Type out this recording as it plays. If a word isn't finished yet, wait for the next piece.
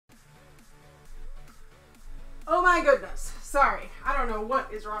my goodness. Sorry. I don't know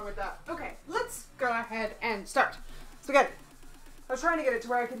what is wrong with that. Okay, let's go ahead and start. Spaghetti. I was trying to get it to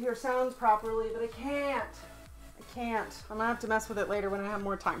where I could hear sounds properly, but I can't. I can't. I'm gonna have to mess with it later when I have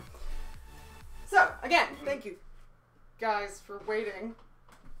more time. So, again, thank you guys for waiting.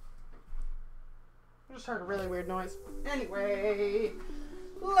 I just heard a really weird noise. Anyway,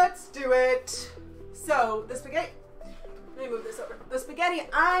 let's do it. So, the spaghetti, let me move this over. The spaghetti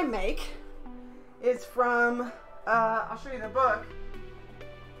I make is from, I'll show you the book,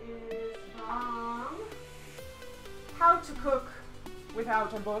 is from How to Cook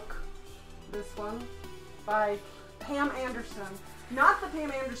Without a Book, this one, by Pam Anderson. Not the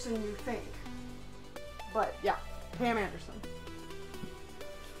Pam Anderson you think, but yeah, Pam Anderson.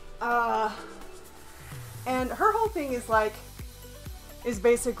 And her whole thing is like, is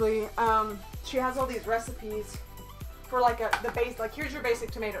basically, she has all these recipes for like the base, like here's your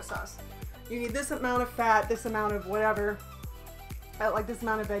basic tomato sauce. You need this amount of fat, this amount of whatever, like this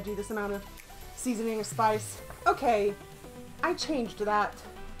amount of veggie, this amount of seasoning of spice. Okay, I changed that.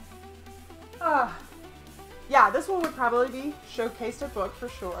 Yeah, this one would probably be showcased at book for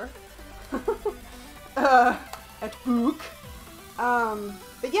sure. At book.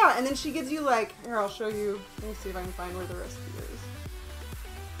 But yeah, and then she gives you like, here I'll show you, let me see if I can find where the recipe is.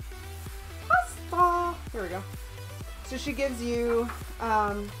 Pasta! Here we go. So she gives you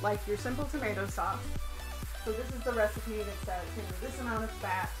like your simple tomato sauce. So this is the recipe that says, you know, this amount of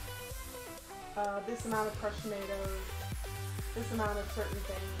fat, this amount of crushed tomatoes, this amount of certain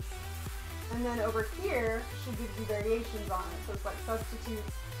things. And then over here, she gives you variations on it. So it's like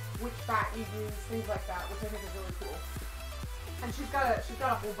substitutes, which fat you use, things like that, which I think is really cool. And she's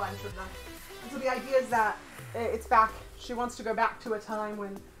got a whole bunch of them. And so the idea is that it's back, she wants to go back to a time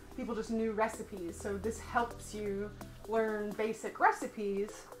when people just knew recipes. So this helps you learn basic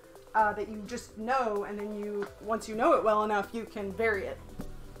recipes that you just know, and then you, once you know it well enough, you can vary it.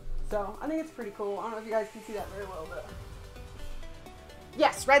 So I think it's pretty cool. I don't know if you guys can see that very well, but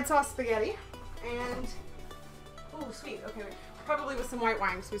yes, red sauce spaghetti. And, oh sweet, okay, wait. Probably with some white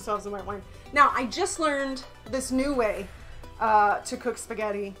wine, because we still have some white wine. Now, I just learned this new way to cook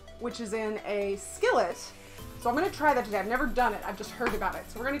spaghetti, which is in a skillet. So I'm going to try that today. I've never done it. I've just heard about it.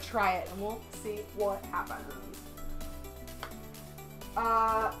 So we're going to try it, and we'll see what happens.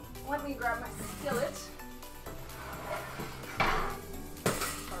 Let me grab my skillet.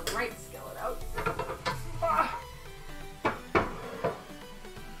 The right skillet out.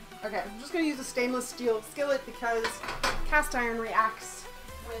 Okay, I'm just going to use a stainless steel skillet because cast iron reacts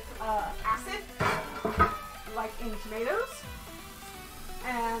with acid, like in tomatoes,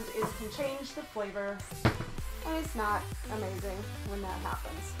 and it can change the flavor, and it's not amazing when that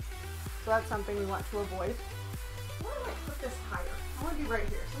happens. So that's something we want to avoid. Where do I put this higher? I want to be right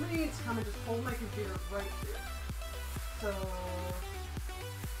here. Somebody needs to come and just hold my computer right here. So,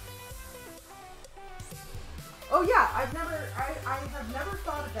 oh yeah, I have never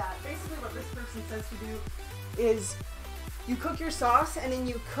thought of that. Basically what this person says to do is you cook your sauce and then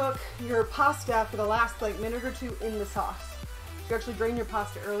you cook your pasta for the last like minute or two in the sauce. You actually drain your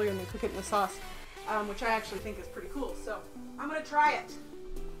pasta earlier and then cook it in the sauce, which I actually think is pretty cool. So I'm gonna try it.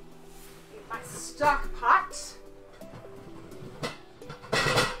 Get my stock pot.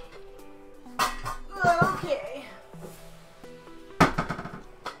 Okay.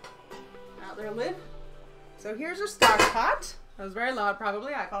 Out there, lid. So here's our stock pot. That was very loud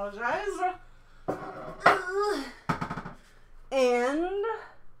probably, I apologize. And,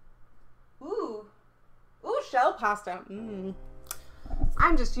 ooh, shell pasta.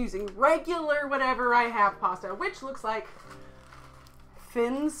 I'm just using regular whatever I have pasta, which looks like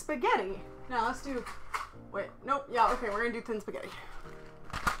thin spaghetti. Now let's do, wait, nope, yeah, okay, we're gonna do thin spaghetti.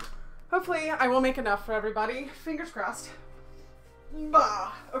 Hopefully I will make enough for everybody. Fingers crossed.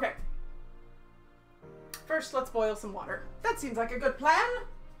 Bah. Okay. First, let's boil some water. That seems like a good plan.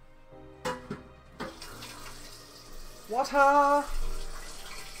 Water.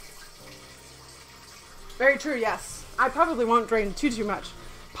 Very true, yes. I probably won't drain too much.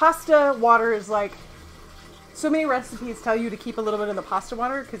 Pasta water is like, so many recipes tell you to keep a little bit of the pasta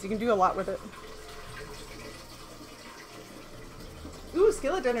water because you can do a lot with it. Ooh,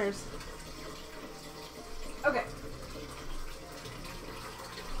 skillet dinners. Okay.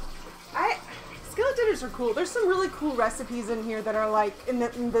 Skillet dinners are cool. There's some really cool recipes in here that are like, in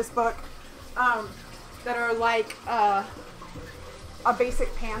this book, that are like a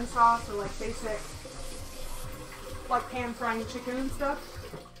basic pan sauce or like basic, like pan frying chicken and stuff.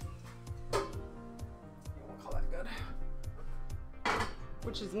 We'll call that good.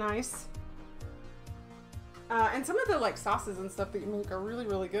 Which is nice. And some of the like sauces and stuff that you make are really,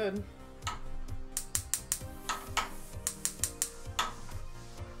 really good.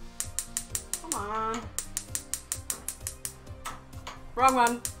 Come on. Wrong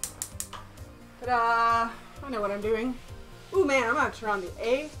one. Ta-da! I know what I'm doing. Ooh, man, I'm gonna turn on the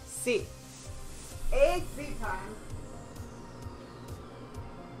AC. AC time.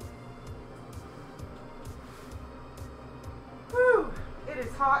 Whew, it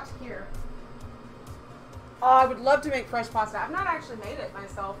is hot here. Oh, I would love to make fresh pasta. I've not actually made it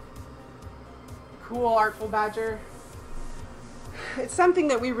myself. Cool, Artful Badger. It's something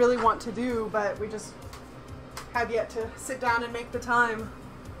that we really want to do, but we just have yet to sit down and make the time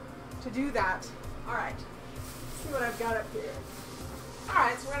to do that. All right, let's see what I've got up here. All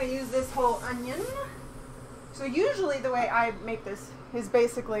right, so we're gonna use this whole onion. So usually the way I make this is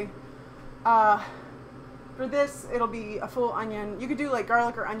basically, for this, it'll be a full onion. You could do like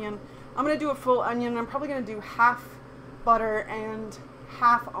garlic or onion. I'm gonna do a full onion. I'm probably gonna do half butter and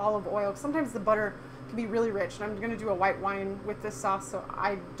half olive oil. Sometimes the butter can be really rich, and I'm gonna do a white wine with this sauce, so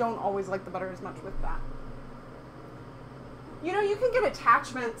I don't always like the butter as much with that. You know, you can get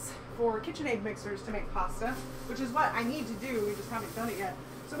attachments for KitchenAid mixers to make pasta, which is what I need to do. We just haven't done it yet.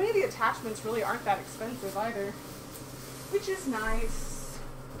 So many of the attachments really aren't that expensive either, which is nice.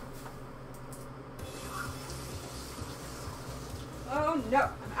 Oh no,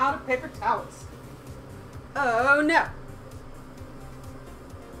 I'm out of paper towels. Oh no.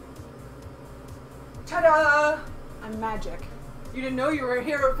 Ta-da! I'm magic. You didn't know you were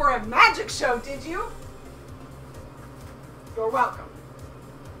here for a magic show, did you? You're welcome.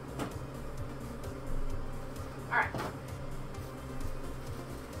 All right.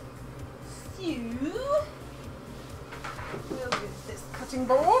 So, we'll get this cutting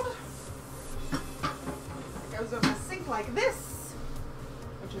board. It goes over the sink like this,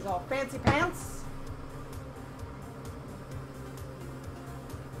 which is all fancy pants.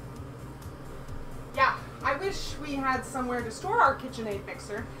 Yeah, I wish we had somewhere to store our KitchenAid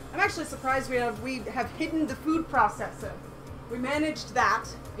mixer. I'm actually surprised we have hidden the food processor. We managed that.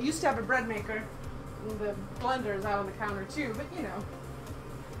 I used to have a bread maker, and the blender is out on the counter too, but you know.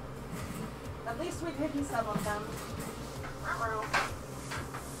 At least we've hidden some of them.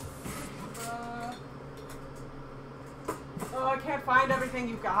 Oh, I can't find everything,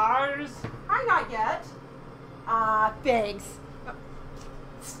 you guys. Hi, not yet. Thanks.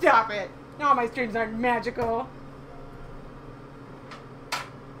 Stop it. No, my streams aren't magical.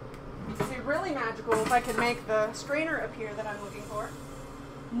 It'd be really magical if I could make the strainer appear that I'm looking for.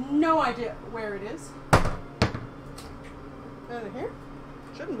 No idea where it is. Over here?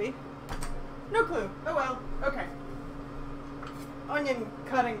 Shouldn't be. No clue. Oh well. Okay. Onion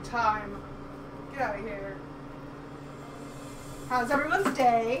cutting time. Get out of here. How's everyone's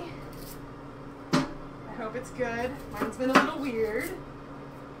day? I hope it's good. Mine's been a little weird.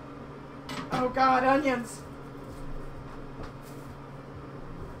 Oh god, onions.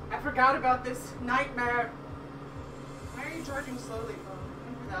 I forgot about this nightmare. Why are you charging slowly, phone?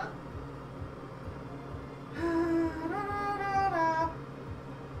 Don't do that.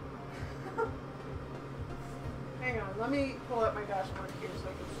 Hang on, let me pull up my dashboard here so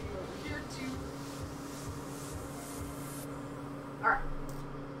I can see over here too. Alright.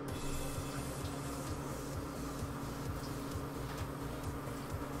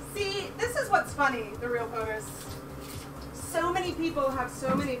 See, this is what's funny, the real POTUS. So many people have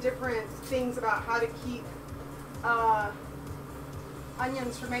so many different things about how to keep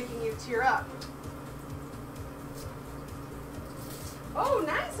onions from making you tear up. Oh,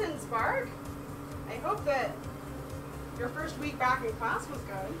 nice, and Spark. I hope that your first week back in class was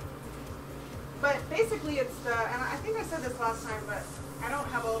good. But basically it's the, and I think I said this last time, but I don't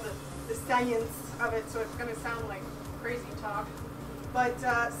have all the science of it, so it's going to sound like crazy talk. But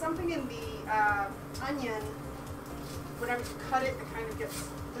something in the onion, whenever you cut it, it kind of gets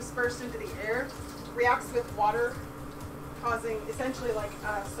dispersed into the air, reacts with water, causing essentially like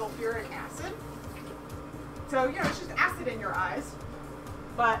sulfuric acid. So, you know, it's just acid in your eyes.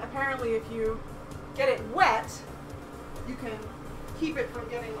 But apparently if you get it wet, you can keep it from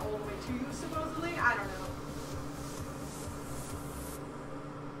getting all the way to you, supposedly. I don't know.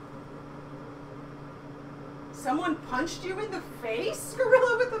 Someone punched you in the face,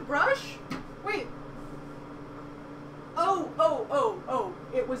 Gorilla, with a brush? Wait. Oh.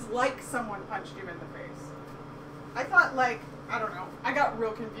 It was like someone punched you in the face. I thought, like, I don't know. I got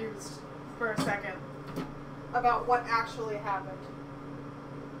real confused for a second about what actually happened.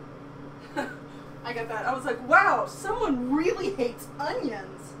 I get that. I was like, wow, someone really hates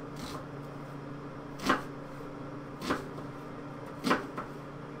onions.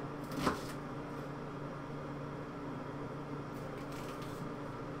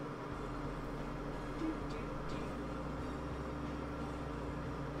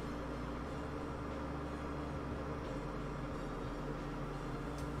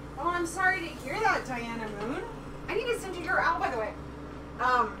 I'm sorry to hear that, Diana Moon. I need to send you your owl, by the way.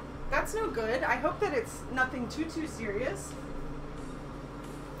 That's no good. I hope that it's nothing too serious.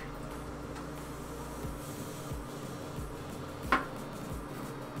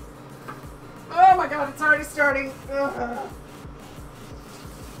 Oh my god, it's already starting. Ugh.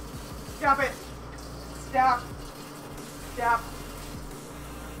 Stop it. Stop. Stop.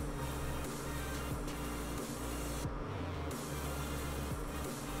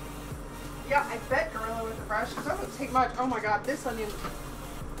 Yeah, I bet Gorilla with the brush. It doesn't take much. Oh my god, this onion.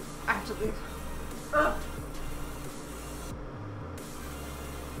 I have to leave. Ugh.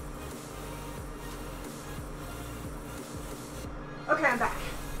 Okay, I'm back.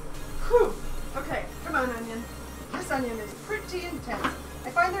 Whew. Okay, come on, onion. This onion is pretty intense. I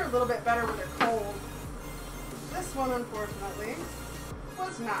find they're a little bit better when they're cold. This one, unfortunately,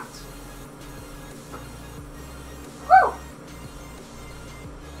 was not. Whew!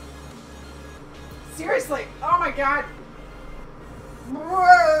 Seriously, oh my god.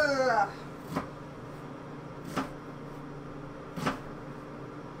 No.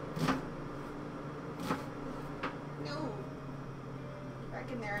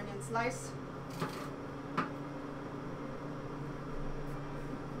 Back in there, onion slice.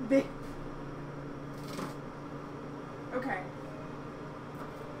 Big. Okay.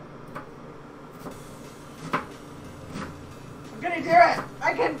 I'm gonna do it.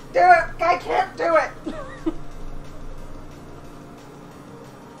 I can do it. I can't do it.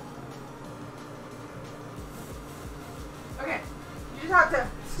 Okay. You just have to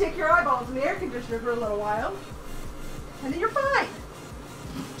stick your eyeballs in the air conditioner for a little while, and then you're fine.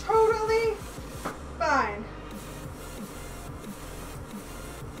 Totally fine.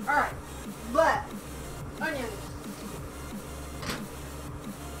 All right. Bleh. Onions.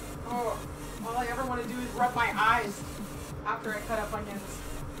 Oh, all I ever want to do is rub my eyes after I cut up onions.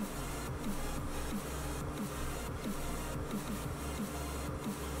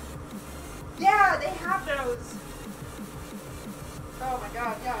 Yeah, they have those. Oh my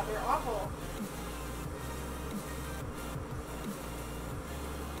god, yeah, they're awful.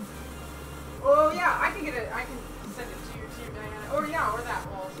 Oh yeah, I can get it. I can send it to you, Diana. Oh yeah, or that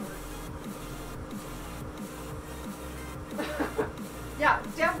will also work. Yeah,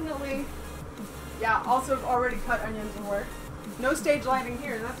 definitely. Yeah, also already cut onions will work. No stage lighting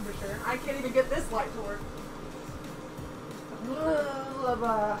here, that's for sure. I can't even get this light to work.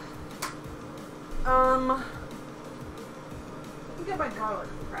 Let me get my garlic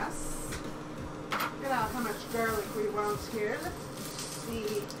press. Get out how much garlic we want here. Let's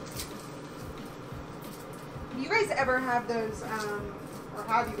see. Do you guys ever have those, or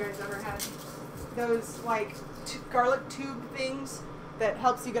have you guys ever had those, like, garlic tube things that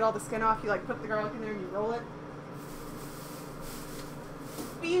helps you get all the skin off? You, like, put the garlic in there and you roll it.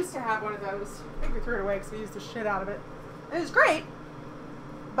 We used to have one of those. I think we threw it away because we used the shit out of it. And it was great,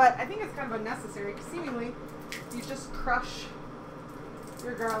 but I think it's kind of unnecessary because seemingly you just crush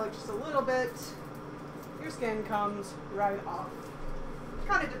your garlic just a little bit. Your skin comes right off.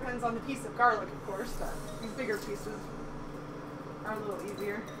 Kind of depends on the piece of garlic, of course, but these bigger pieces are a little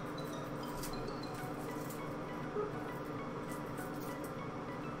easier.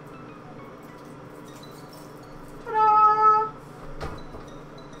 Ta-da!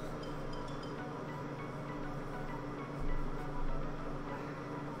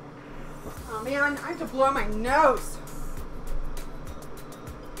 Oh man, I have to blow my nose.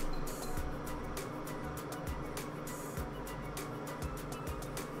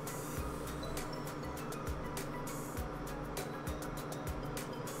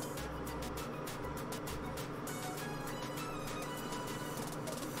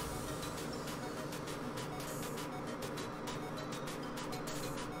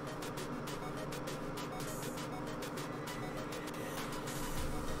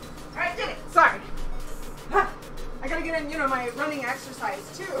 Sorry. I gotta get in, you know, my running exercise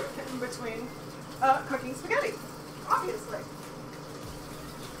too in between cooking spaghetti, obviously.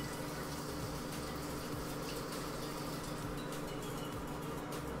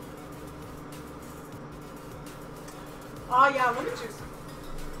 Oh yeah, lemon juice.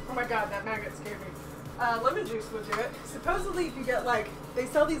 Oh my god, that maggot scared me. Lemon juice would do it. Supposedly if you get like, they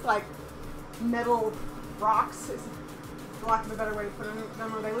sell these like metal rocks, for lack of a better way to put them,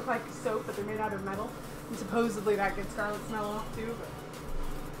 where they look like soap, but they're made out of metal. And supposedly that gets garlic smell off too, but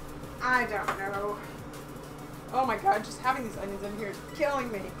I don't know. Oh my god, just having these onions in here is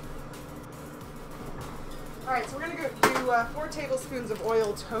killing me. Alright, so we're going to go do 4 tablespoons of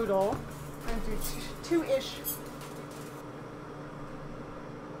oil total. I'm going to do two-ish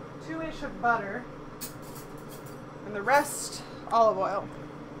of butter. And the rest, olive oil.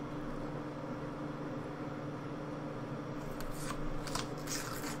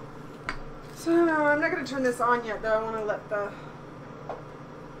 So I'm not going to turn this on yet, though. I want to let the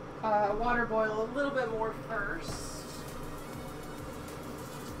water boil a little bit more first.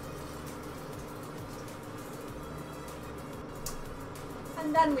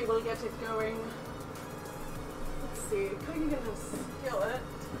 And then we will get it going. Let's see, cooking in a skillet.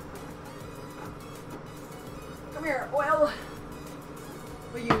 Come here, oil.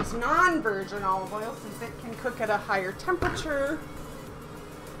 We use non-virgin olive oil since it can cook at a higher temperature.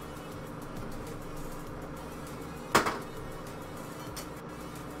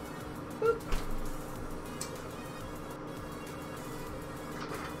 Boop.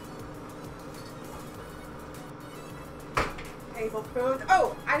 Tablespoons.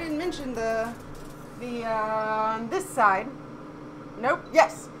 Oh, I didn't mention the on this side. Nope.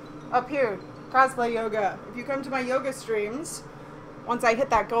 Yes, up here. Cosplay yoga. If you come to my yoga streams, once I hit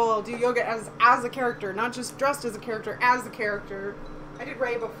that goal, I'll do yoga as a character, not just dressed as a character, as a character. I did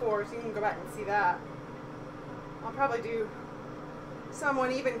Ray before, so you can go back and see that. I'll probably do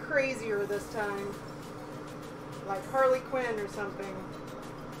someone even crazier this time, like Harley Quinn or something.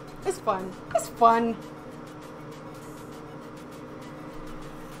 It's fun. It's fun.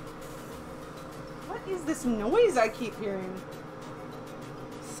 What is this noise I keep hearing?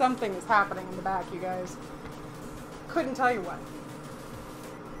 Something is happening in the back, you guys. Couldn't tell you what.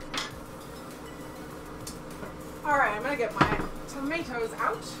 Alright, I'm gonna get my tomatoes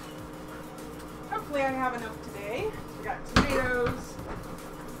out. Hopefully I have enough today. We got tomatoes.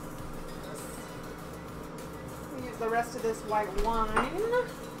 We'll use the rest of this white wine.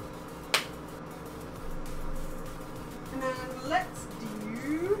 And then let's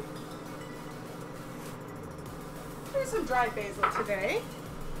do some dried basil today.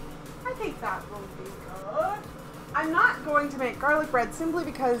 I think that will be good. I'm not going to make garlic bread simply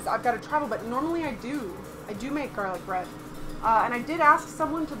because I've got to travel, but normally I do. I do make garlic bread. And I did ask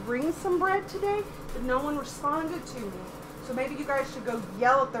someone to bring some bread today, but no one responded to me. So maybe you guys should go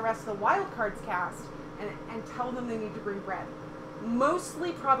yell at the rest of the Wildcards cast and tell them they need to bring bread.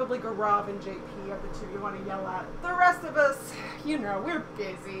 Mostly probably Gaurav and JP are the two you want to yell at. The rest of us, you know, we're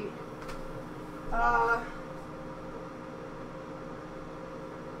busy.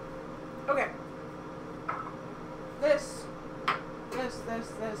 Okay. This.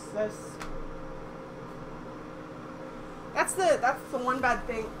 That's the one bad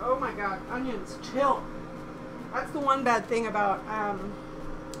thing. Oh my god, onions, chill. That's the one bad thing about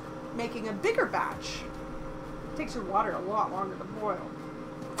making a bigger batch. It takes your water a lot longer to boil.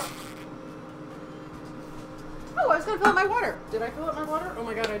 Oh, I was gonna fill up my water. Did I fill up my water? Oh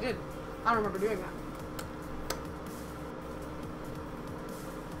my god, I did. I don't remember doing that.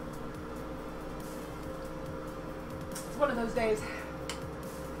 It's one of those days.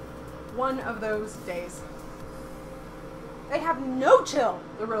 One of those days. They have no chill,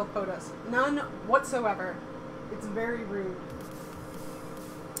 the real quotas. None whatsoever. It's very rude.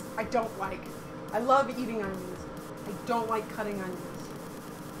 I love eating onions. I don't like cutting onions.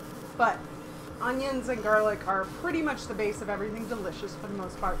 But onions and garlic are pretty much the base of everything delicious for the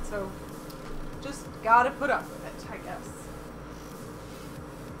most part, so just gotta put up with it, I guess.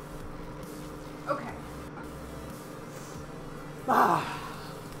 Okay. I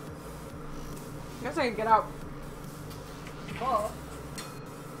guess I can get out. Well,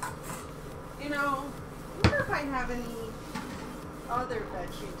 you know, I wonder if I have any other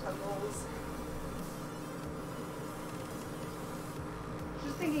vegetables.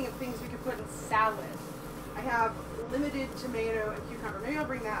 Just thinking of things we could put in salad. I have limited tomato and cucumber. Maybe I'll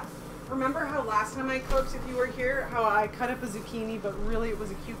bring that. Remember how last time I cooked, if you were here, how I cut up a zucchini, but really it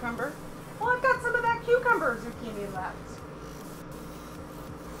was a cucumber? Well, I've got some of that cucumber zucchini left.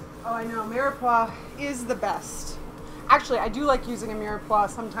 Oh, I know, mirepoix is the best. Actually, I do like using a mirepoix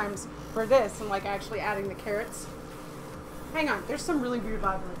sometimes for this and like actually adding the carrots. Hang on, there's some really weird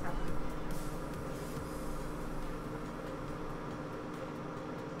loud noise happening.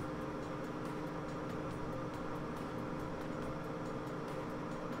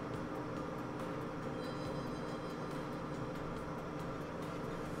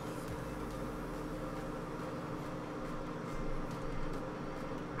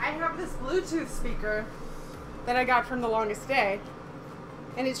 I have this Bluetooth speaker that I got from The Longest Day,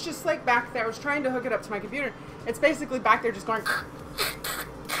 and it's just like back there. I was trying to hook it up to my computer. It's basically back there just going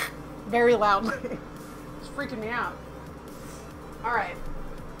very loudly. It's freaking me out. Alright,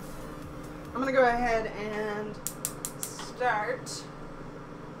 I'm gonna go ahead and start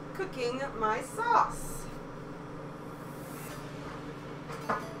cooking my sauce.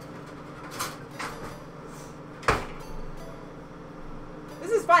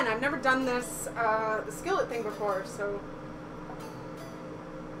 This is fun. I've never done this, the skillet thing before, so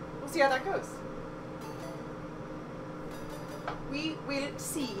we'll We'll see how that goes. We will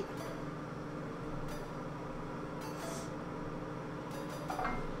see.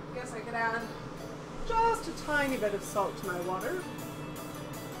 Guess I could add just a tiny bit of salt to my water.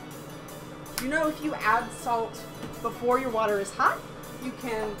 You know, if you add salt before your water is hot, you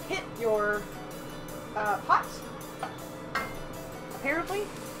can hit your pot. Apparently.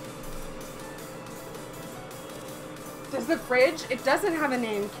 Does the fridge? It doesn't have a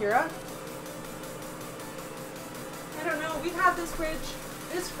name, Kira. I don't know. We've had this fridge.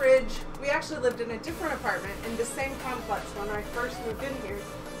 This fridge, we actually lived in a different apartment in the same complex when I first moved in here.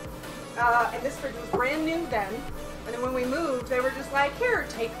 And this fridge was brand new then. And then when we moved, they were just like, here,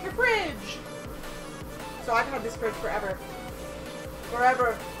 take your fridge. So I've had this fridge forever.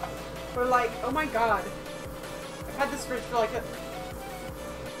 Forever. For like, oh my god. I've had this fridge for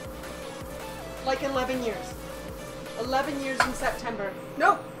like 11 years. 11 years in September.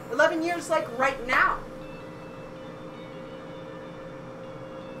 No, 11 years like right now.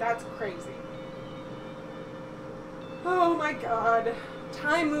 That's crazy. Oh my god.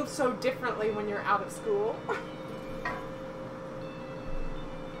 Time moves so differently when you're out of school.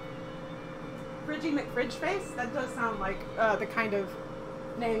 Fridgy McFridge face? That does sound like the kind of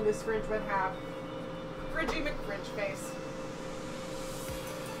name this fridge would have. Fridgy McFridge face.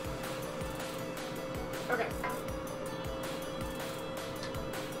 Okay.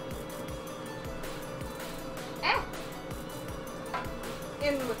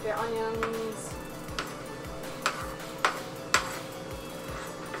 In with the onions.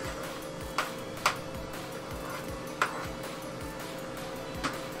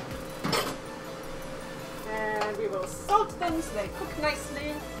 And we will salt them so they cook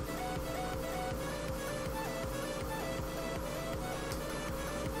nicely.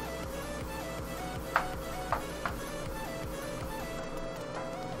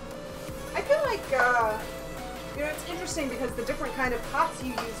 I feel like, you know, it's interesting because the different kind of pots you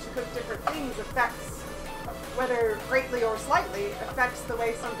use to cook different things affects, whether greatly or slightly, affects the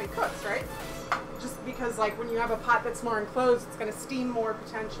way something cooks, right? Just because, like, when you have a pot that's more enclosed, it's going to steam more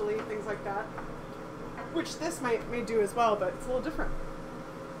potentially, things like that. Which this may do as well, but it's a little different.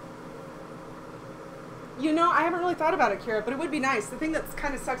 You know, I haven't really thought about it, Kira, but it would be nice. The thing that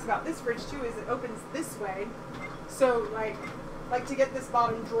kind of sucks about this fridge, too, is it opens this way. So, like to get this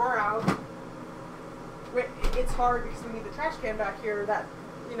bottom drawer out, it's hard because we need the trash can back here that,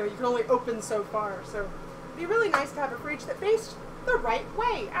 you know, you can only open so far. So it'd be really nice to have a fridge that faced the right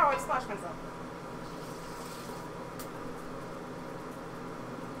way. Ow, I splashed myself.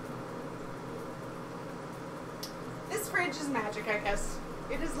 This fridge is magic, I guess.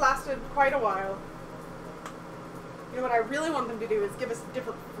 It has lasted quite a while. You know what I really want them to do is give us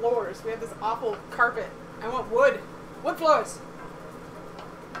different floors. We have this awful carpet. I want wood. Wood floors.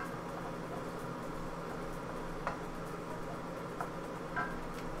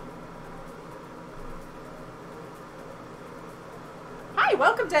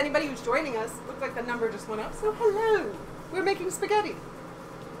 Welcome to anybody who's joining us. Looks like the number just went up, so hello. We're making spaghetti.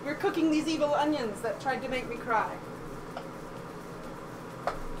 We're cooking these evil onions that tried to make me cry.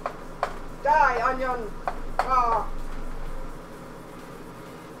 Die, onion. Ah.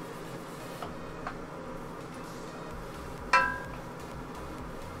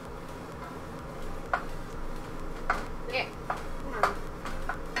 Yeah. Come on.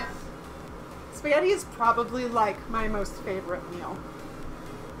 Spaghetti is probably like my most favorite meal.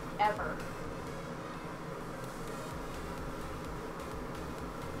 Ever.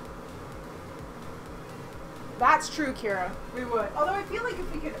 That's true, Kira. We would. Although I feel like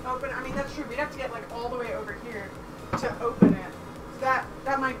if we could open, I mean, that's true. We'd have to get like all the way over here to open it. So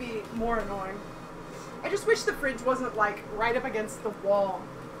that might be more annoying. I just wish the fridge wasn't like right up against the wall.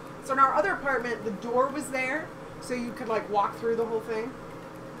 So in our other apartment, the door was there, so you could like walk through the whole thing.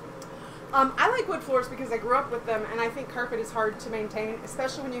 I like wood floors because I grew up with them, and I think carpet is hard to maintain,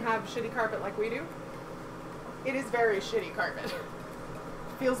 especially when you have shitty carpet like we do. It is very shitty carpet.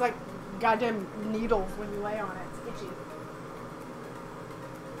 It feels like goddamn needles when you lay on it. It's itchy.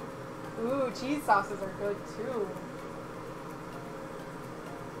 Ooh, cheese sauces are good too.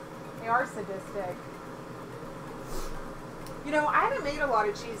 They are sadistic. You know, I haven't made a lot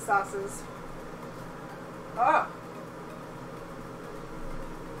of cheese sauces. Ugh.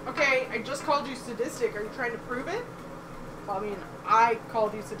 Okay, I just called you sadistic. Are you trying to prove it? Well, I mean, I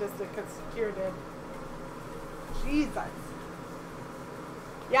called you sadistic because Kira did. Jesus.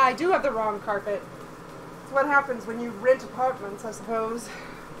 Yeah, I do have the wrong carpet. It's what happens when you rent apartments, I suppose.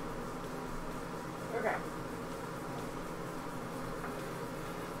 Okay.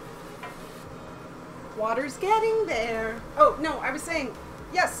 Water's getting there. Oh, no, I was saying,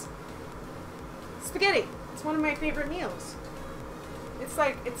 yes, Spaghetti. It's one of my favorite meals. It's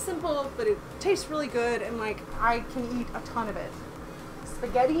like, it's simple, but it tastes really good, and like, I can eat a ton of it.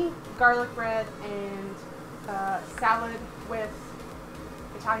 Spaghetti, garlic bread, and salad with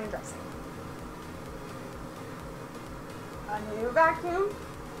Italian dressing. A new vacuum?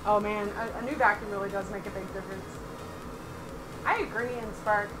 Oh man, a new vacuum really does make a big difference. I agree, and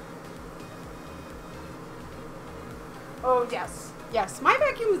Spark. Oh yes, yes. My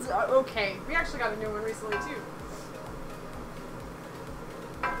vacuum is okay. We actually got a new one recently too.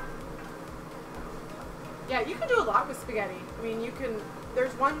 Yeah, you can do a lot with spaghetti. I mean, you can,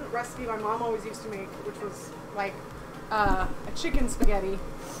 there's one recipe my mom always used to make, which was like a chicken spaghetti,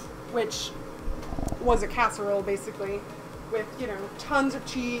 which was a casserole basically, with, you know, tons of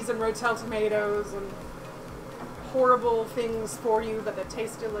cheese and Rotel tomatoes and horrible things for you, but that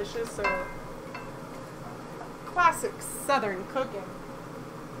taste delicious. So, classic Southern cooking.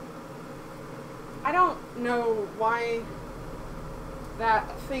 I don't know why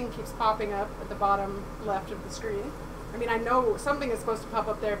that thing keeps popping up at the bottom left of the screen. I mean, I know something is supposed to pop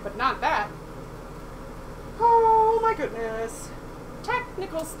up there, but not that. Oh my goodness.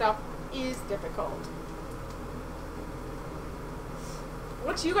 Technical stuff is difficult.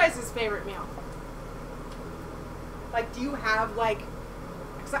 What's you guys' favorite meal? Like, do you have, like,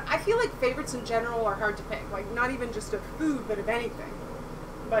 cause I feel like favorites in general are hard to pick. Like, not even just of food, but of anything.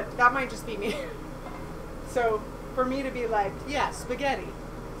 But that might just be me. So, for me to be like, yeah, spaghetti,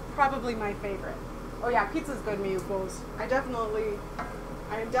 probably my favorite. Oh yeah, pizza's good, me, you fools. I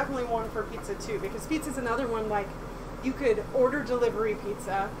am definitely one for pizza too, because pizza's another one, like, you could order delivery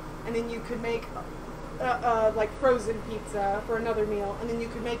pizza, and then you could make like frozen pizza for another meal, and then you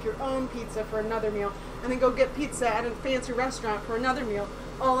could make your own pizza for another meal, and then go get pizza at a fancy restaurant for another meal,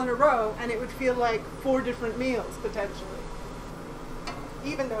 all in a row, and it would feel like 4 different meals, potentially.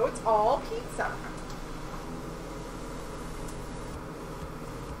 Even though it's all pizza.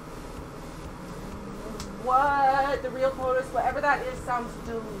 What? The real Lotus, whatever that is, sounds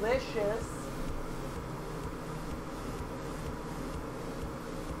delicious.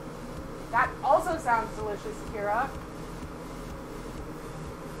 That also sounds delicious, Kira.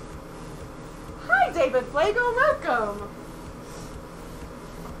 Hi, David Flago, welcome.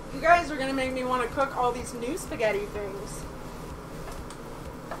 You guys are gonna make me want to cook all these new spaghetti things.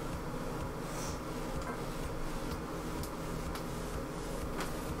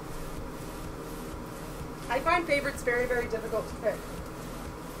 I find favorites very, very difficult to pick.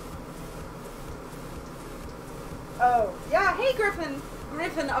 Oh, yeah, hey Griffin.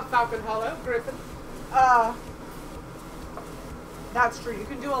 Griffin of Falcon Hollow. Griffin. That's true. You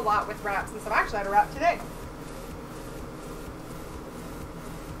can do a lot with wraps and stuff. I actually had a wrap today.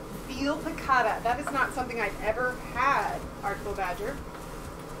 Veal piccata. That is not something I've ever had, Artful Badger.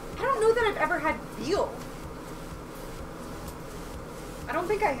 I don't know that I've ever had veal. I don't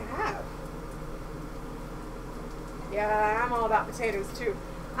think I have. Yeah, I'm all about potatoes too.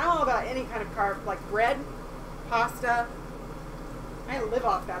 I'm all about any kind of carb, like bread, pasta. I live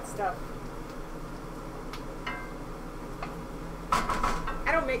off that stuff.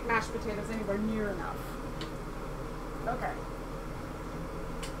 I don't make mashed potatoes anywhere near enough. Okay.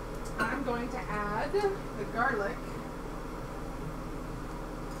 I'm going to add the garlic.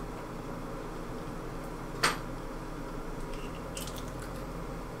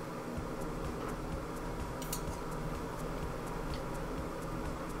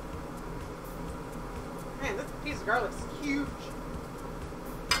 Man, this piece of garlic's huge.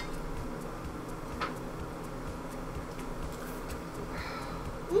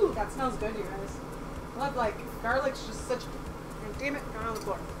 Ooh, that smells good, you guys. I love, like, garlic's just such, oh, damn it, got on the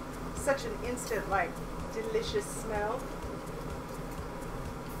floor. Such an instant, like, delicious smell.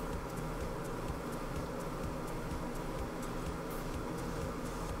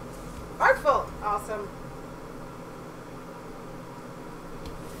 Artful! Awesome.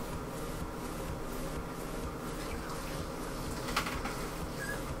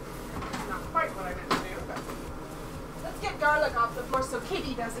 Not quite what I meant to do, but let's get garlic off the floor so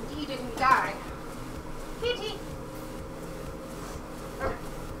Kitty doesn't eat it and die. Kitty! Okay.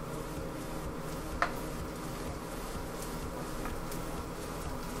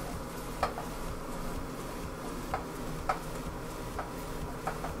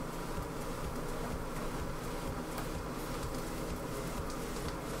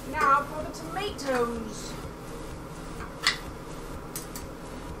 Now for the tomatoes.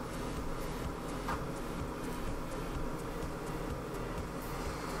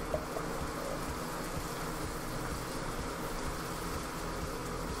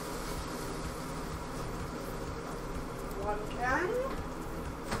 One can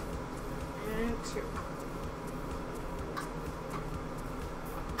and 2. too.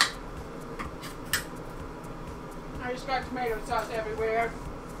 I just got tomato sauce everywhere. I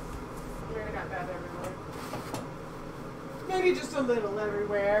mean, I got that everywhere. Maybe just a little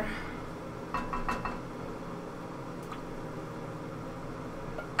everywhere.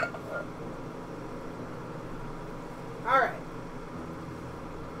 Alright.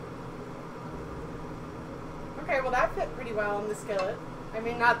 Okay, well that fit pretty well in the skillet. I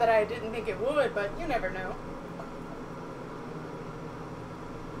mean, not that I didn't think it would, but you never know.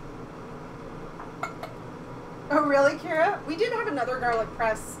 Oh, really, Kira? We did have another garlic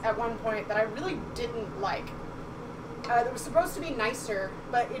press at one point that I really didn't like. It was supposed to be nicer,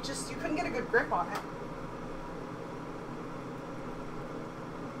 but it just, you couldn't get a good grip on it.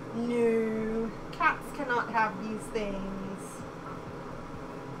 No, cats cannot have these things.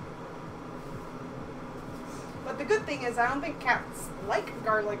 But the good thing is I don't think cats like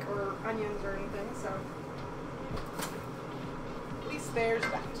garlic or onions or anything, so at least there's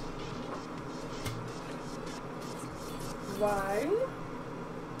that. Wine.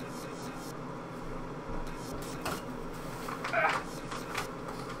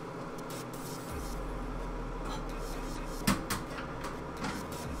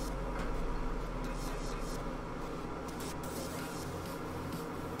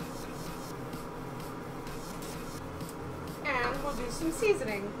 And we'll do some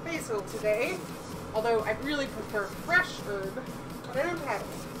seasoning. Basil today, although I really prefer fresh herb, but I don't have it.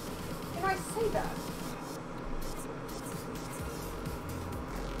 Can I say that?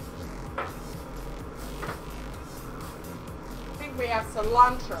 We have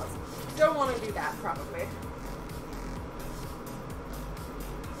cilantro. Don't want to do that, probably.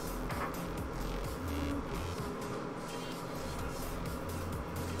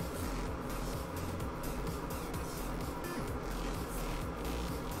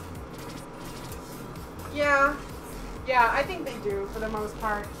 Yeah, I think they do for the most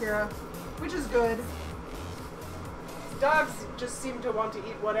part, Kira, which is good. Dogs just seem to want to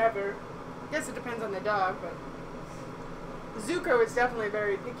eat whatever. I guess it depends on the dog, but Zuko is definitely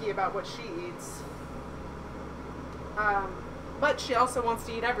very picky about what she eats. But she also wants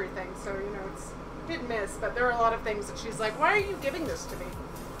to eat everything, so, you know, it's hit and miss, but there are a lot of things that she's like, why are you giving this to me?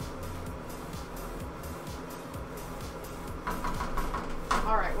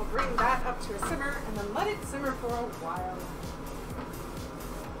 Alright, we'll bring that up to a simmer, and then let it simmer for a while.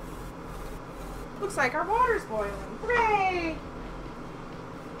 Looks like our water's boiling. Hooray!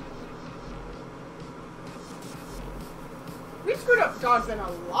 We screwed up dogs in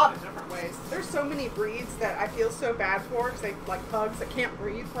a lot of different ways. There's so many breeds that I feel so bad for because they like pugs that can't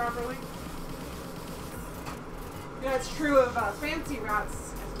breathe properly. Yeah, it's true of fancy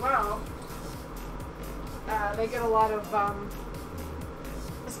rats as well. They get a lot of,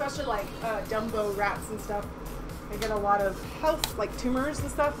 especially like Dumbo rats and stuff. They get a lot of health, like tumors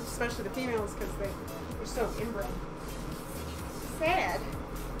and stuff, especially the females because they're so inbred. Sad.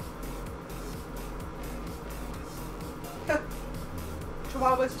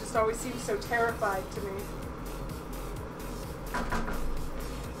 Chihuahuas just always seem so terrified to me.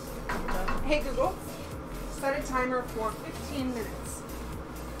 Hey Google, set a timer for 15 minutes.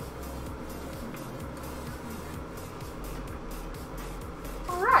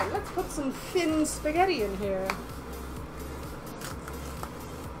 Alright, let's put some thin spaghetti in here.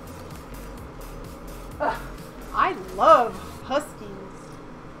 Ugh, I love Huskies.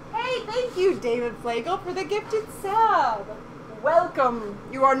 Hey, thank you David Flagel for the gifted sub. Welcome!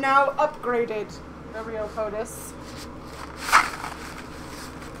 You are now upgraded, the real POTUS.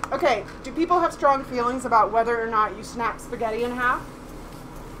 Okay, do people have strong feelings about whether or not you snap spaghetti in half?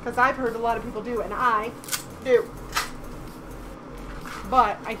 Because I've heard a lot of people do, and I do.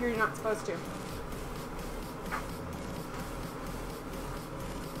 But I hear you're not supposed to.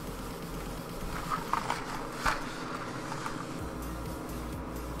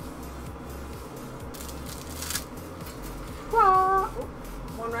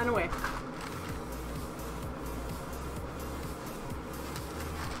 One ran away.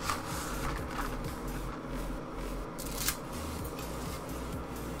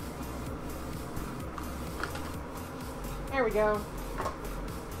 There we go.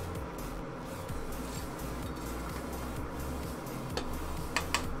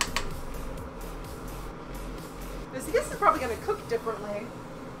 This is probably going to cook differently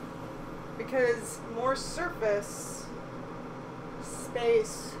because more surface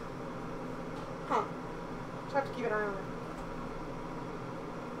space. Huh. Just have to keep an eye on it.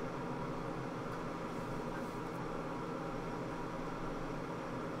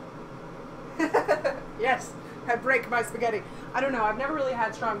 Yes, I'd break my spaghetti. I don't know. I've never really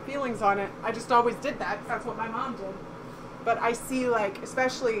had strong feelings on it. I just always did that because that's what my mom did. But I see, like,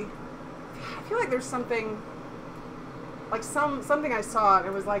 especially, I feel like there's something, like something I saw, and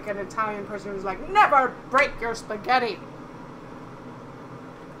it was like an Italian person who was like, never break your spaghetti.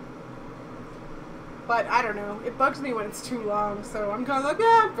 But I don't know. It bugs me when it's too long, so I'm kind of like,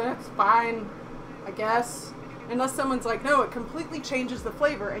 yeah, that's fine, I guess. Unless someone's like, no, it completely changes the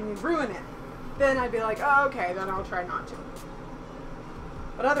flavor and you ruin it. Then I'd be like, oh, okay, then I'll try not to.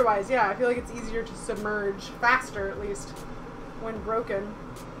 But otherwise, yeah, I feel like it's easier to submerge faster, at least, when broken.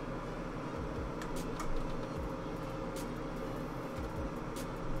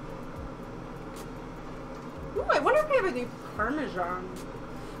 Ooh, I wonder if we have any Parmesan.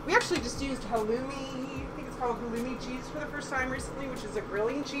 We actually just used halloumi, I think it's called halloumi cheese for the first time recently, which is a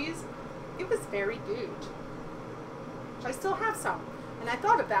grilling cheese. It was very good. I still have some. And I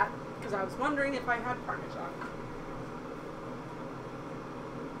thought of that because I was wondering if I had Parmesan.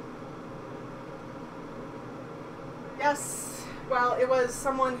 Yes, well, it was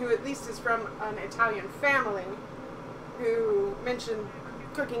someone who at least is from an Italian family who mentioned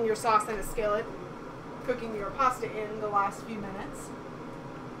cooking your sauce in a skillet, cooking your pasta in the last few minutes.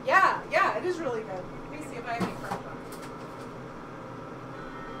 Yeah, it is really good. Let me see if I have any Parmesan.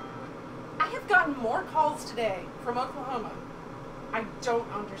 I have gotten more calls today from Oklahoma. I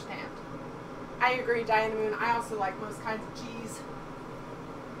don't understand. I agree, Diana Moon. I also like most kinds of cheese.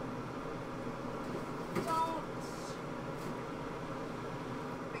 Don't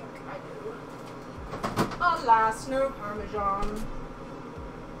think I do. Alas, no Parmesan.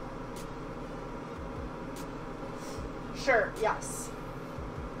 Sure, yes.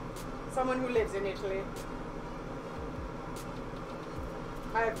 Someone who lives in Italy.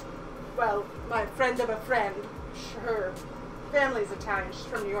 Well, my friend of a friend, her family's Italian. She's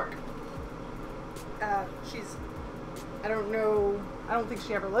from New York. I don't know, I don't think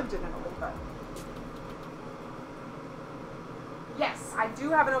she ever lived in Italy, but yes, I do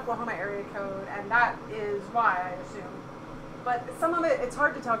have an Oklahoma area code, and that is why, I assume. But some of it, it's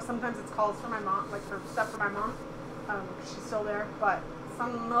hard to tell, because sometimes it's calls for my mom, like for stuff for my mom, she's still there, but a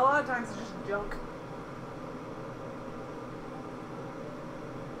lot of times it's just junk.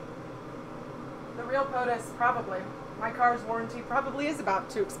 The real POTUS, probably. My car's warranty probably is about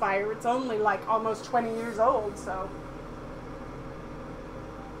to expire. It's only like almost 20 years old, so.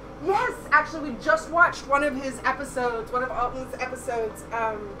 Yes, actually we just watched one of his episodes, one of Alton's episodes,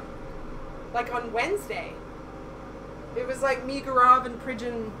 like on Wednesday. It was like me, Gaurav, and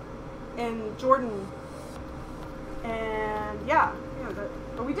Pridgen, and Jordan. And yeah,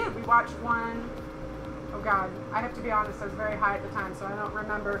 but we did. We watched one. Oh God, I have to be honest, I was very high at the time, so I don't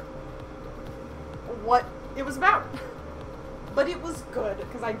remember what it was about. But it was good,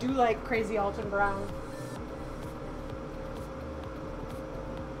 because I do like Crazy Alton Brown.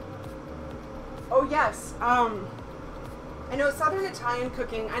 Oh yes, I know Southern Italian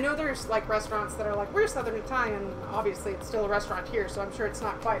cooking, I know there's like restaurants that are like, we're Southern Italian, obviously it's still a restaurant here, so I'm sure it's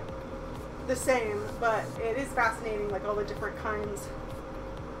not quite the same, but it is fascinating, like all the different kinds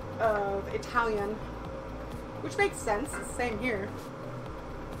of Italian, which makes sense, it's the same here.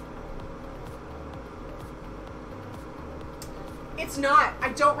 It's not. I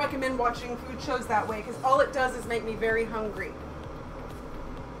don't recommend watching food shows that way, because all it does is make me very hungry.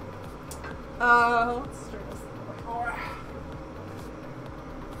 Let's stir this a little bit more.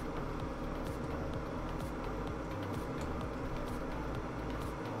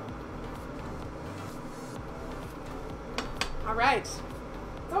 All right.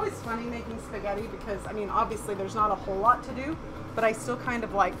 It's always funny making spaghetti because, I mean, obviously there's not a whole lot to do, but I still kind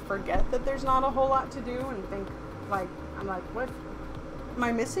of like forget that there's not a whole lot to do and think like, I'm like, what? Am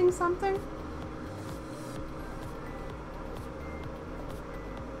I missing something?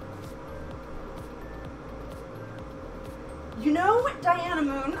 You know, Diana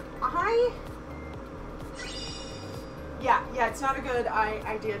Moon, yeah, it's not a good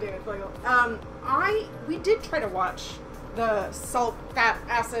idea to do. We did try to watch the salt, fat,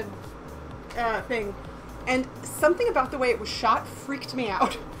 acid thing, and something about the way it was shot freaked me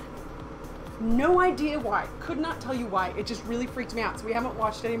out. No idea why. Could not tell you why. It just really freaked me out. So we haven't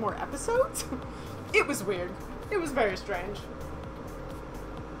watched any more episodes. It was weird. It was very strange.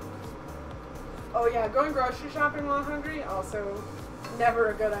 Oh yeah, going grocery shopping while hungry, also never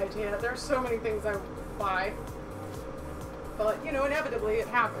a good idea. There's so many things I buy. But, you know, inevitably it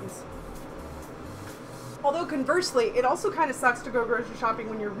happens. Although conversely, it also kind of sucks to go grocery shopping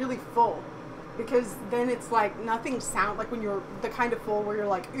when you're really full. Because then it's like nothing sound like when you're the kind of full where you're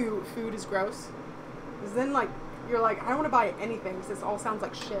like, ooh, food is gross. Because then like you're like, I don't want to buy anything because this all sounds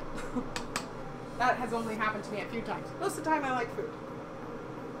like shit. That has only happened to me a few times. Most of the time I like food.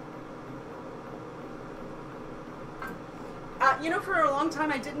 You know, for a long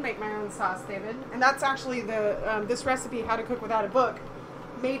time I didn't make my own sauce, David. And that's actually the, this recipe, How to Cook Without a Book,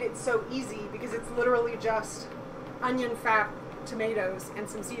 made it so easy because it's literally just onion, fat, tomatoes, and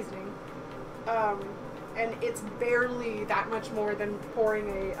some seasoning. And it's barely that much more than pouring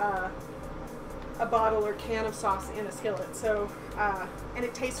a bottle or can of sauce in a skillet. So, and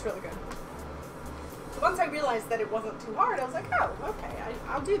it tastes really good. So once I realized that it wasn't too hard, I was like, oh, okay,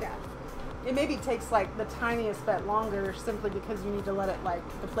 I'll do that. It maybe takes like the tiniest bit longer simply because you need to let it, like,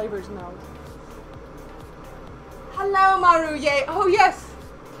 the flavors meld. Hello, Maru, yay. Oh yes,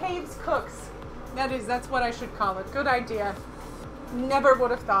 Caves Cooks. That's what I should call it. Good idea. Never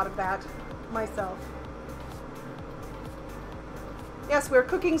would have thought of that myself. Yes, we're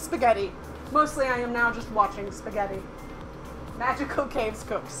cooking spaghetti. Mostly I am now just watching spaghetti. Magical Caves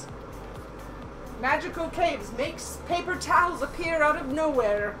Cooks. Magical Caves makes paper towels appear out of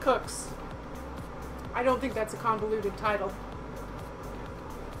nowhere. Cooks. I don't think that's a convoluted title.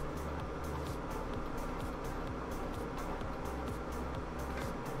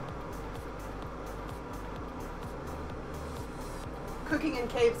 Cooking in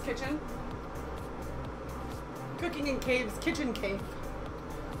Cave's kitchen. Cooking in Cave's kitchen cave.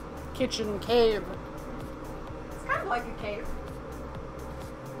 Kitchen cave. It's kind of like a cave.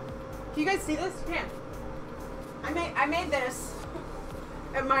 Can you guys see this? You can. I made this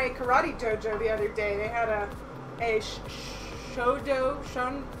at my karate dojo the other day. They had a shondo,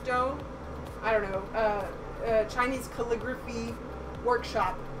 I don't know, a Chinese calligraphy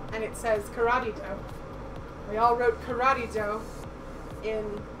workshop, and it says karate do. We all wrote karate do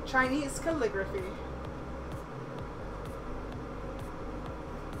in Chinese calligraphy.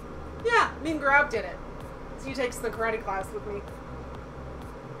 Yeah, me and Garab did it. So he takes the karate class with me.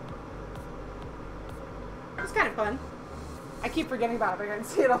 It was kind of fun. I keep forgetting about it. I can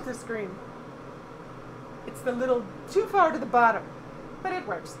see it on the screen. It's the little too far to the bottom, but it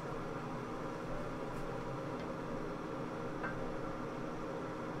works.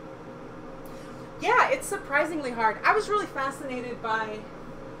 Yeah, it's surprisingly hard. I was really fascinated by,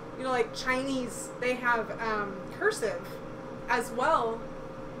 you know, like Chinese, they have cursive as well.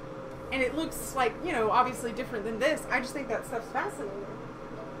 And it looks like, you know, obviously different than this. I just think that stuff's fascinating.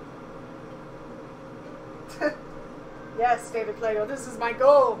 Yes, David Plato, this is my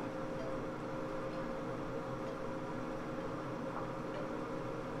goal.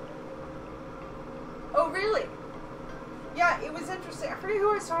 Oh, really? Yeah, it was interesting. I forget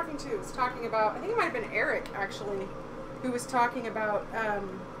who I was talking to. It was talking about, I think it might have been Eric, actually, who was talking about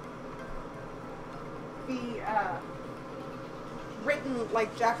the written,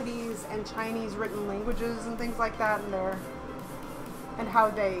 like, Japanese and Chinese written languages and things like that, and how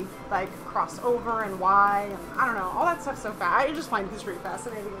they, like, cross over and why, and I don't know, all that stuff's so fast. I just find history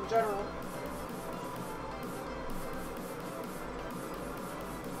fascinating in general.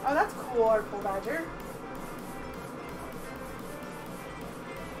 Oh, that's cool, Artful Badger.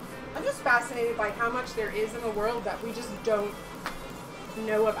 I'm just fascinated by how much there is in the world that we just don't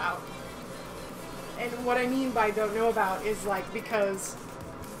know about. And what I mean by don't know about is, like, because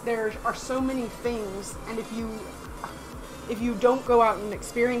there are so many things, and if you don't go out and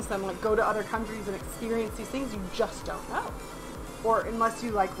experience them, like go to other countries and experience these things, you just don't know. Or unless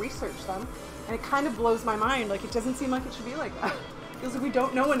you, like, research them. And it kind of blows my mind. Like, it doesn't seem like it should be like that. It feels like we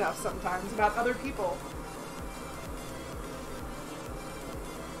don't know enough sometimes about other people.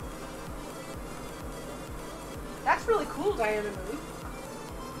 That's really cool, Diana Moon.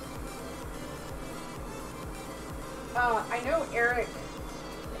 I know Eric,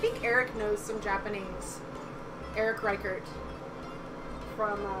 I think Eric knows some Japanese. Eric Reichert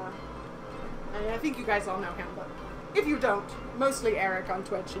from, I think you guys all know him, but if you don't, mostly Eric on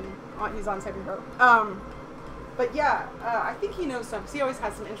Twitch, and he's on Saving Pro. But yeah, I think he knows some, because he always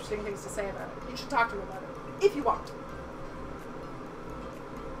has some interesting things to say about it. You should talk to him about it, if you want.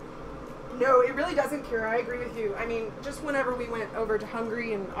 No, it really doesn't, Kira. I agree with you. I mean, just whenever we went over to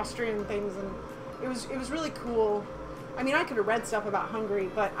Hungary and Austria and things, and it was really cool. I mean, I could have read stuff about Hungary,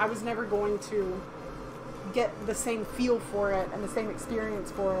 but I was never going to get the same feel for it and the same experience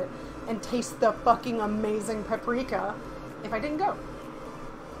for it and taste the fucking amazing paprika if I didn't go.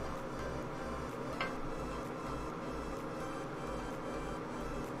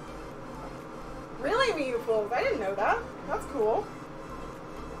 Really, me, you fools? I didn't know that. That's cool.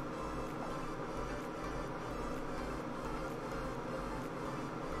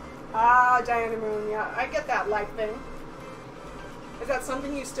 Ah, Diana Moon, yeah, I get that life thing. Is that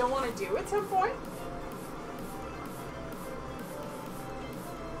something you still want to do at some point?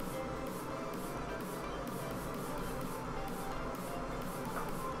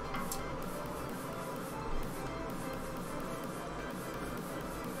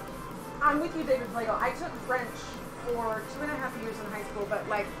 I'm with you, David Flagel. I took French for 2.5 years in high school, but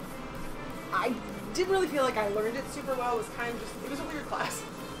like, I didn't really feel like I learned it super well. It was kind of just, it was a weird class,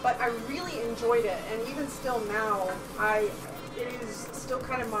 but I really enjoyed it. And even still now, it is still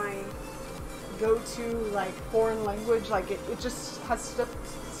kind of my go-to like foreign language. Like it just has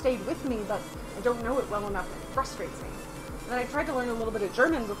stayed with me, but I don't know it well enough. It frustrates me. And then I tried to learn a little bit of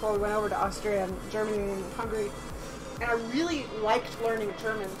German before we went over to Austria and Germany and Hungary. And I really liked learning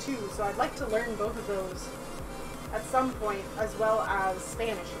German too, so I'd like to learn both of those at some point, as well as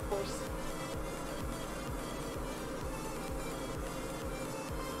Spanish, of course.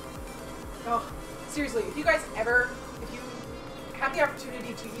 Oh, seriously, if you have the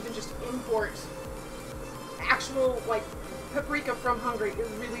opportunity to even just import actual, like, paprika from Hungary, it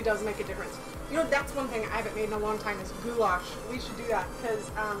really does make a difference. You know, that's one thing I haven't made in a long time is goulash. We should do that,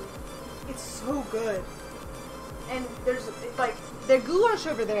 because it's so good. And like, the goulash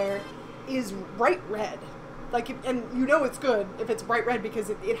over there is bright red. Like, and you know it's good if it's bright red because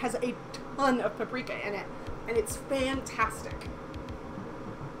it has a ton of paprika in it. And it's fantastic.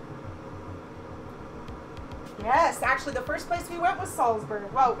 Yes, actually, the first place we went was Salzburg.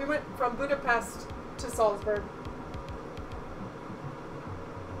 Well, we went from Budapest to Salzburg.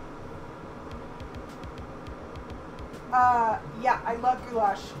 Yeah, I love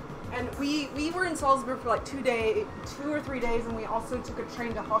goulash. And we were in Salzburg for like 2 or 3 days, and we also took a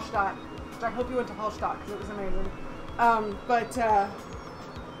train to Hallstatt, which I hope you went to Hallstatt because it was amazing.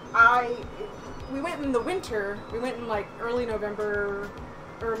 We went in the winter. We went in like early November,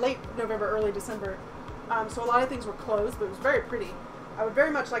 or late November, early December. So a lot of things were closed, but it was very pretty. I would very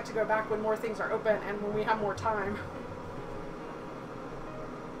much like to go back when more things are open and when we have more time.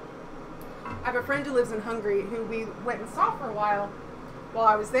 I have a friend who lives in Hungary who we went and saw for a while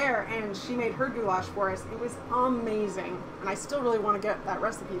I was there, and she made her goulash for us. It was amazing, and I still really want to get that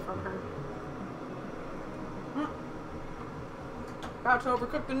recipe from her. About to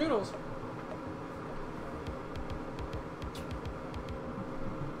overcook the noodles.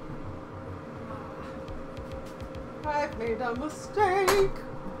 I've made a mistake.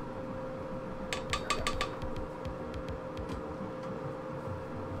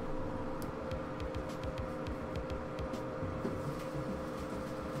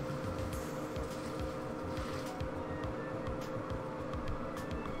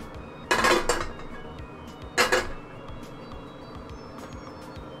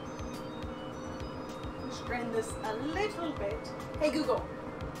 Strain this a little bit. Hey Google,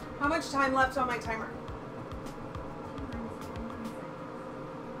 how much time left on my timer?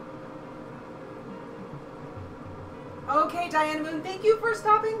 Okay, Diana Moon, thank you for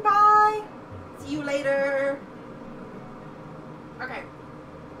stopping by. See you later. Okay,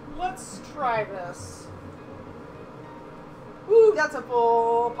 let's try this. Ooh, that's a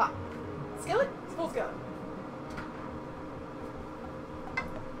full pot. Skillet? It's a full skillet.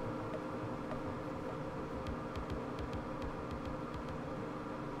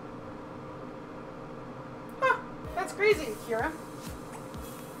 Huh, that's crazy, Kira.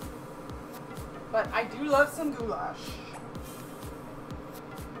 But I do love some goulash.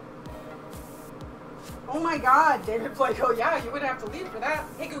 Oh my god, David Blake. Oh yeah, you would have to leave for that.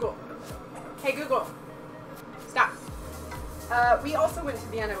 Hey Google. Hey Google. Stop. We also went to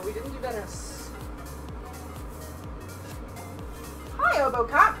Vienna, but we didn't do Venice. Hi,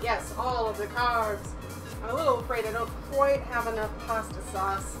 Obocop. Yes, all of the carbs. I'm a little afraid I don't quite have enough pasta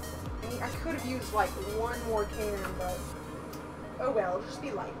sauce. I could have used like one more can, but oh well, just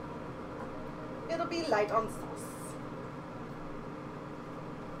be light. It'll be light on sauce.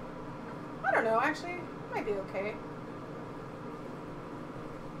 I don't know, actually, it might be okay.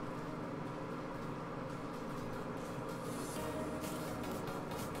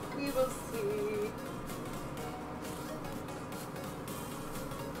 We will see.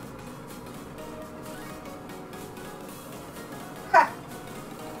 Ha!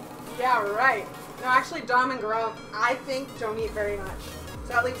 Yeah, right. No, actually, Dom and Gaurav, I think, don't eat very much.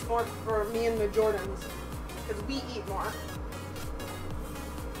 So that leaves more for me and the Jordans, because we eat more.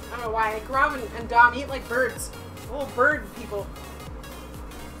 I don't know why. Gaurav and Dom eat like birds. Little bird people.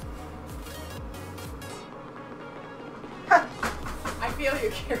 I feel you,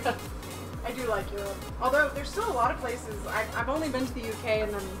 Kira. I do like Europe. Although, there's still a lot of places. I've only been to the UK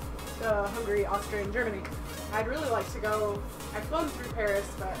and then to Hungary, Austria, and Germany. I'd really like to go. I've flown through Paris,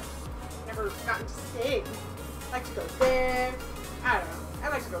 but never gotten to stay. I'd like to go there. I don't know. I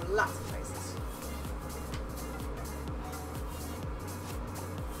like to go lots of places.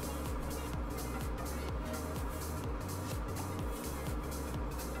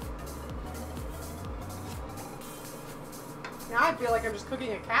 Now I feel like I'm just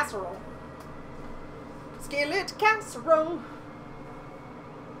cooking a casserole. skillet casserole.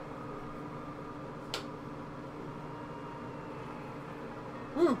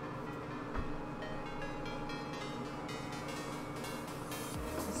 Mmm.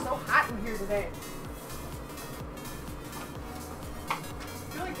 It's so hot in here today. I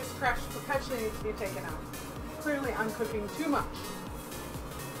feel like this crust perpetually needs to be taken out. Clearly I'm cooking too much.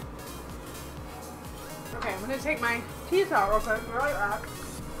 Okay, I'm gonna take my teeth out real quick. Be right back.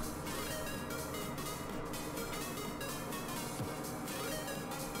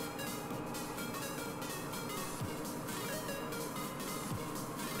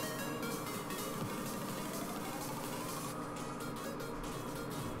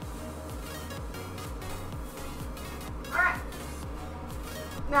 Alright.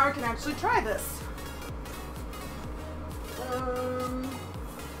 Now I can actually try this.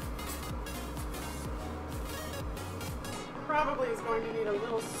 Probably is going to need a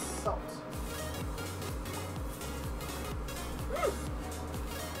little salt. Mm.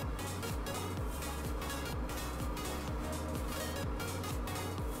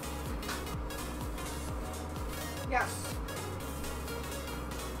 Yes.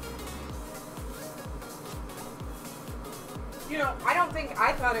 You know,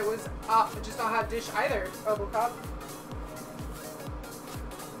 I thought it was just a hot dish either, Bubble Cup.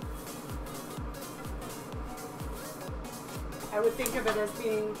 I would think of it as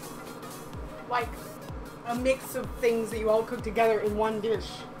being like a mix of things that you all cook together in one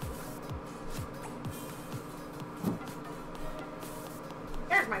dish.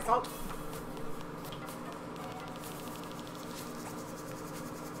 There's my salt.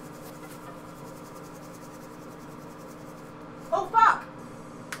 Oh fuck!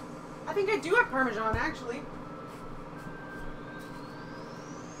 I think I do have Parmesan actually.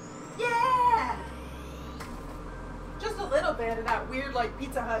 Yeah! Just a little bit of that weird, like,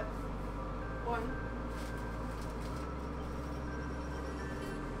 Pizza Hut one.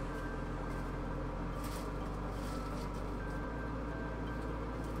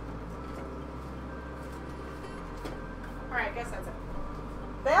 Alright, I guess that's it.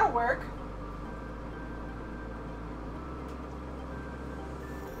 That'll work.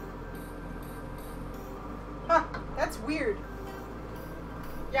 Huh, that's weird.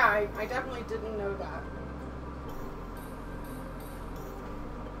 Yeah, I definitely didn't know that.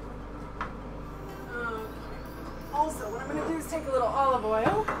 Also, what I'm going to do is take a little olive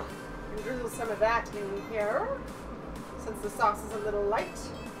oil and drizzle some of that in here, since the sauce is a little light.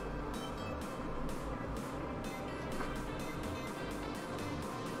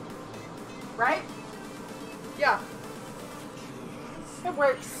 Right? Yeah. It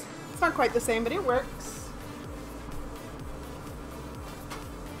works. It's not quite the same, but it works.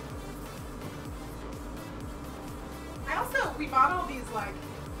 We bought all these, like,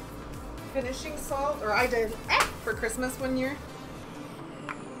 finishing salt, or I did, for Christmas one year.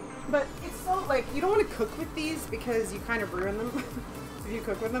 But it's so, like, you don't want to cook with these because you kind of ruin them if you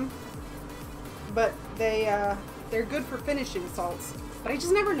cook with them. But they're good for finishing salts. But I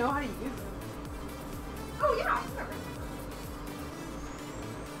just never know how to use them. Oh, yeah, I remember.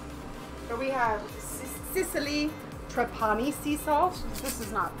 So we have Sicily Trapani sea salt. This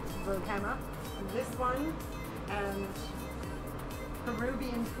is not volcano. This one, and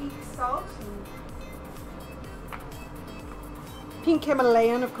Peruvian pink salt, and pink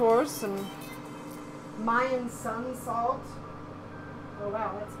Himalayan, of course, and Mayan sun salt. Oh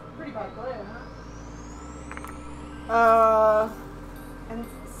wow, that's pretty bad glare, huh? And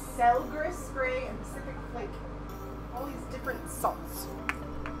Selgris spray and Pacific Flake. All these different salts.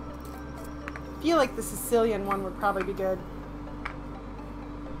 I feel like the Sicilian one would probably be good.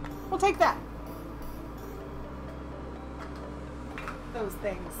 We'll take that. Those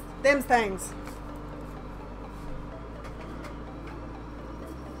things. Them's things.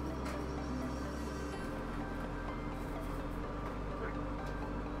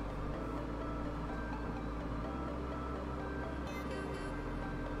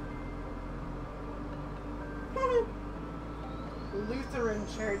 Lutheran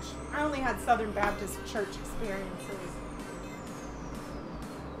church. I only had Southern Baptist church experiences.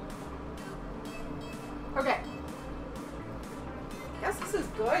 Okay. Guess this is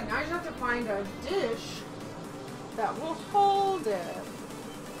good. Now I just have to find a dish that will hold it.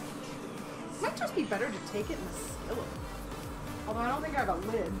 Might just be better to take it in the skillet. Although I don't think I have a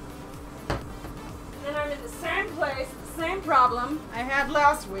lid. And I'm in the same place, the same problem I had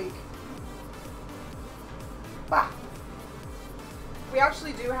last week. Bah! We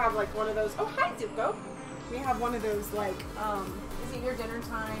actually do have like one of those. Oh, hi, Zuko. We have one of those, like, is it your dinner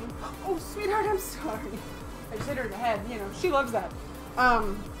time? Oh, sweetheart, I'm sorry. I just hit her in the head. You know, she loves that.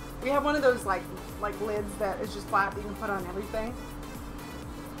 We have one of those like lids that is just flat that you can put on everything.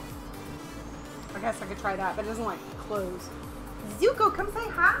 I guess I could try that, but it doesn't like close. Zuko, come say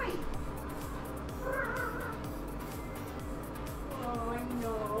hi. Oh, I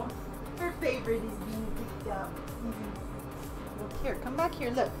know. Her favorite is being picked up. Look here, come back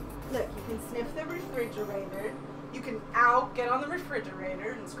here. Look, look. You can sniff the refrigerator. You can get on the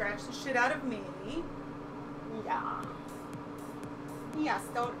refrigerator and scratch the shit out of me. Yeah. Yes,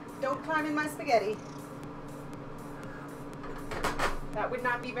 don't climb in my spaghetti. That would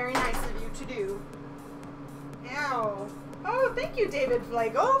not be very nice of you to do. Ow. Oh, thank you, David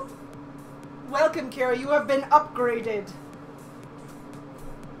Flagel. Welcome, Kara. You have been upgraded.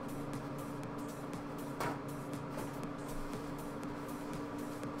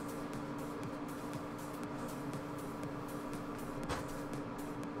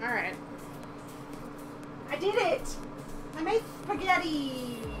 All right. I did it. I made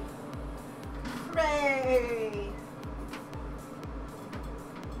spaghetti. Hooray.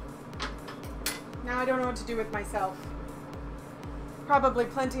 Now I don't know what to do with myself. Probably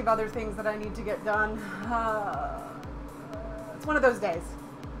plenty of other things that I need to get done. It's one of those days.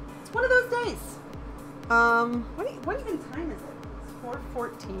 It's one of those days. What even time is it? It's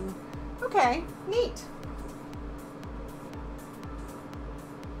 4:14. Okay, neat.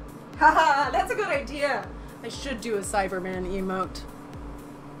 Haha, that's a good idea. I should do a Cyberman emote.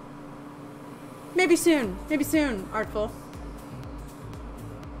 Maybe soon, Artful.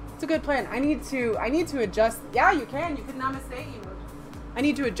 It's a good plan. I need to adjust. Yeah, you can namaste emote. I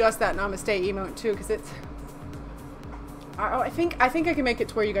need to adjust that namaste emote too, because it's. I think I can make it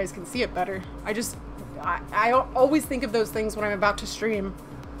to where you guys can see it better. I always think of those things when I'm about to stream,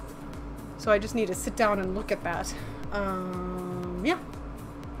 so I just need to sit down and look at that. Yeah,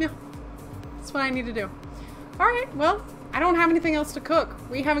 that's what I need to do. All right, well, I don't have anything else to cook.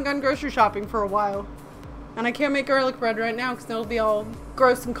 We haven't gone grocery shopping for a while. And I can't make garlic bread right now because it'll be all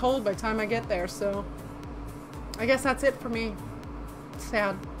gross and cold by the time I get there. So I guess that's it for me.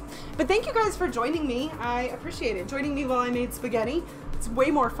 Sad. But thank you guys for joining me. I appreciate it. Joining me while I made spaghetti. It's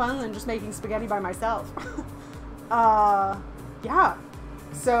way more fun than just making spaghetti by myself. Yeah.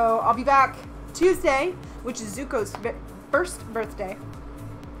 So I'll be back Tuesday, which is Zuko's first birthday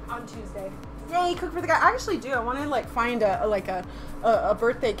on Tuesday. Yay, cook for the guy. I actually do. I want to like find a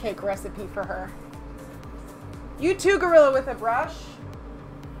birthday cake recipe for her. You too, Gorilla with a Brush.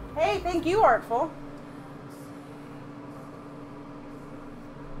 Hey, thank you, Artful.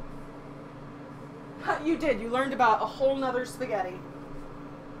 You did. You learned about a whole nother spaghetti.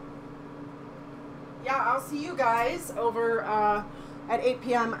 Yeah, I'll see you guys over at 8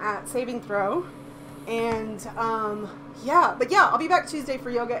 p.m. at Saving Throw. And yeah, but yeah, I'll be back Tuesday for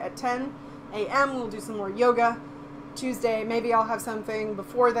yoga at 10 a.m. We'll do some more yoga Tuesday. Maybe I'll have something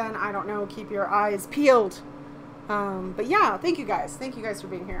before then. I don't know. Keep your eyes peeled. But yeah, thank you guys. Thank you guys for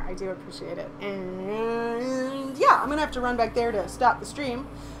being here. I do appreciate it. And yeah, I'm going to have to run back there to stop the stream.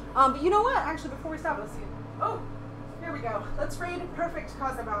 But you know what? Actually, before we stop, let's see. Oh, here we go. Let's raid Perfect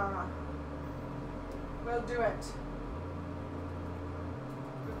Kazama. We'll do it.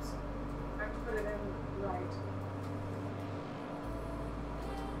 Oops. I have to put it in right.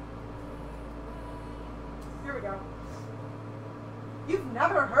 Here we go. You've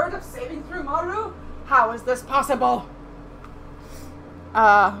never heard of Saving Through Maru? How is this possible?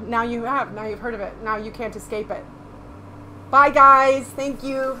 Now you have. Now you've heard of it. Now you can't escape it. Bye, guys. Thank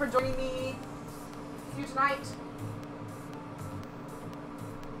you for joining me. See you tonight.